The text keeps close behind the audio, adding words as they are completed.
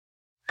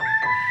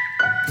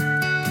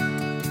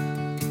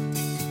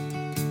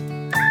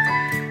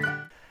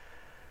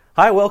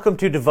Hi, welcome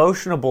to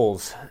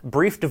Devotionables,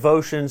 brief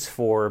devotions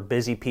for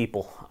busy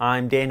people.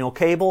 I'm Daniel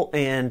Cable,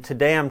 and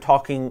today I'm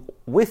talking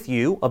with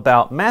you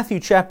about Matthew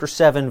chapter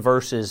 7,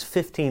 verses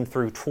 15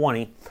 through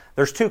 20.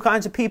 There's two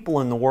kinds of people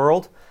in the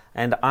world,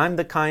 and I'm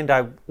the kind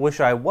I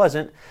wish I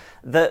wasn't.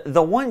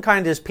 The one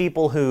kind is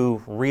people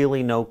who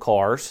really know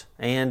cars,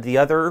 and the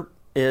other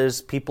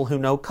is people who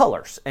know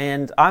colors.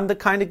 And I'm the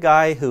kind of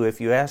guy who, if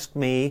you ask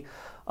me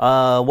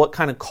what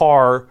kind of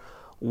car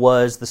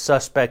was the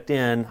suspect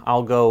in,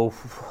 I'll go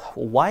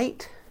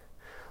white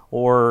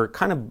or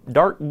kind of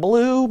dark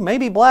blue,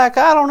 maybe black,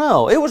 I don't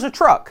know. It was a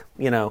truck,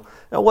 it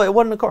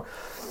wasn't a car.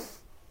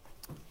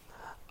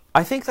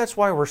 I think that's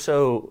why we're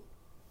so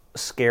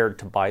scared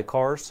to buy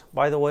cars,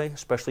 by the way,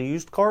 especially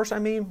used cars,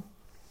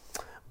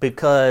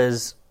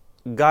 because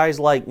guys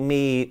like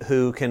me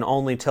who can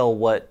only tell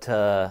what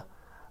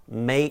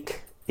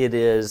make it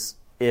is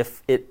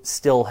if it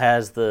still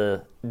has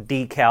the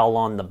decal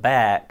on the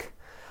back,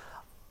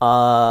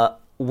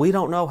 we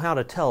don't know how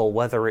to tell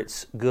whether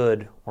it's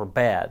good or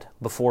bad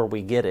before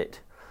we get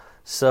it.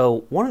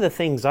 So one of the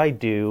things I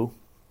do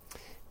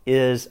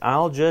is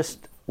I'll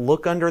just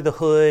look under the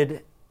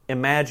hood,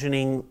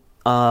 imagining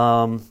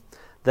that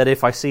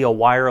if I see a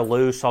wire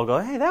loose, I'll go,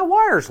 hey, that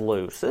wire's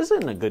loose. This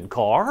isn't a good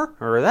car.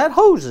 Or that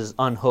hose is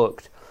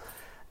unhooked.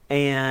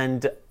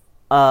 And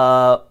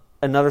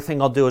another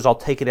thing I'll do is I'll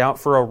take it out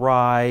for a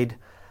ride,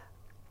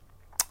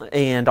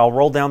 and I'll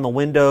roll down the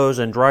windows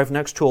and drive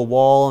next to a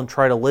wall and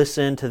try to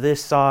listen to this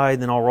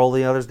side. Then I'll roll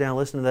the others down,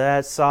 listen to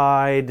that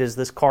side. Does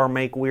this car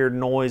make weird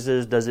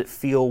noises? Does it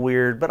feel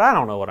weird? But I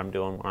don't know what I'm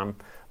doing when I'm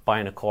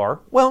buying a car.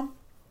 Well,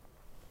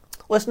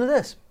 listen to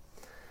this.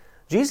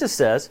 Jesus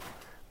says,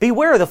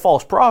 beware of the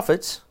false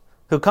prophets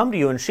who come to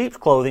you in sheep's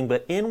clothing,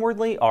 but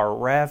inwardly are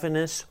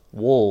ravenous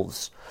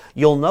wolves.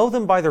 You'll know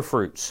them by their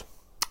fruits.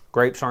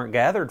 Grapes aren't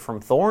gathered from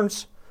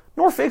thorns,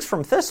 nor figs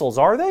from thistles,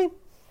 are they?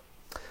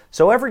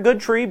 So every good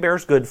tree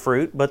bears good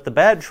fruit, but the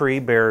bad tree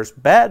bears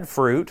bad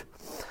fruit.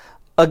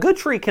 A good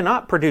tree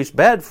cannot produce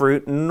bad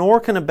fruit,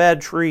 nor can a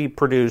bad tree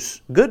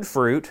produce good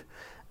fruit.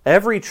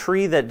 Every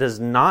tree that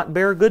does not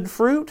bear good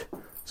fruit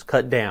is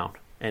cut down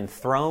and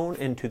thrown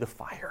into the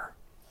fire.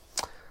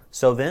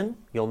 So then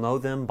you'll know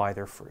them by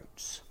their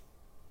fruits.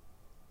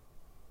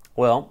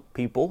 Well,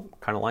 people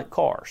kind of like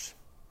cars.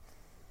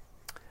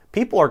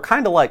 People are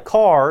kind of like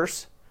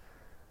cars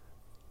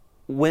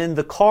when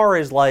the car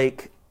is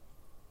like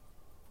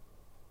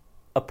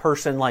a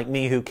person like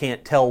me who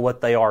can't tell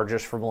what they are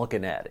just from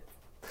looking at it.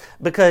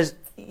 Because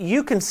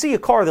you can see a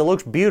car that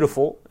looks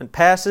beautiful and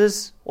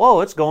passes,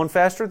 whoa, it's going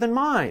faster than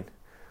mine.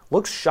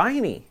 Looks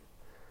shiny.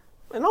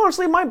 And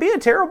honestly, it might be a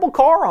terrible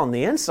car on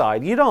the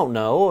inside. You don't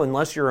know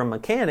unless you're a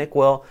mechanic.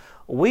 Well,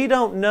 we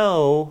don't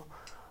know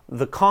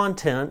the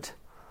content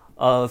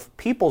of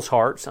people's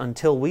hearts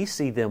until we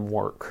see them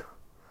work.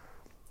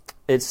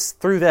 It's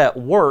through that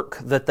work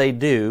that they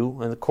do,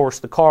 and of course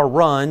the car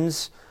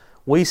runs.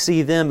 We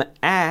see them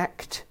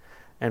act,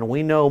 and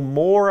we know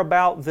more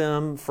about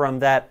them from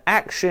that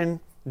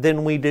action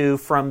than we do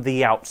from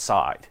the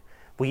outside.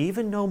 We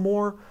even know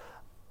more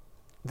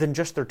than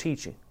just their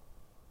teaching.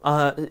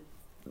 Let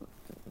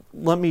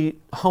me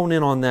hone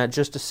in on that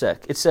just a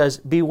sec. It says,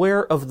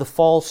 beware of the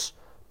false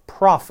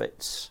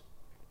prophets.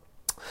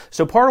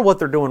 So part of what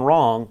they're doing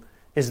wrong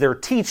is they're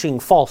teaching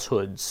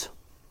falsehoods.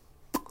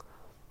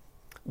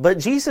 But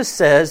Jesus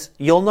says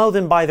you'll know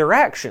them by their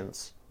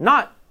actions,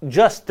 not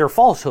just their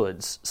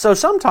falsehoods. So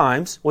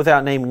sometimes,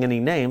 without naming any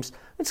names,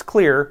 it's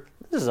clear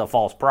this is a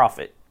false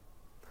prophet.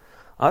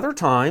 Other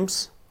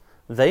times,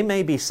 they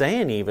may be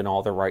saying even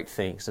all the right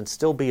things and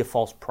still be a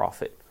false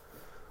prophet.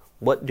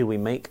 What do we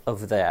make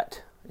of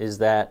that? Is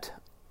that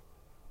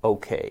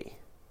okay?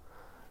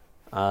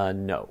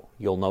 No,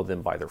 you'll know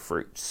them by their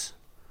fruits.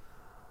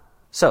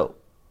 So,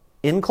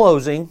 in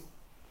closing,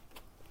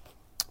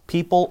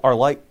 people are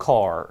like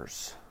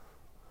cars.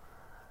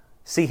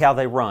 See how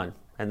they run,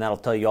 and that'll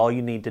tell you all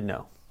you need to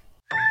know.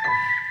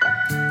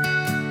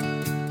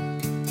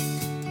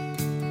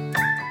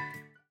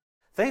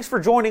 Thanks for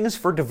joining us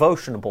for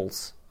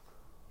Devotionables.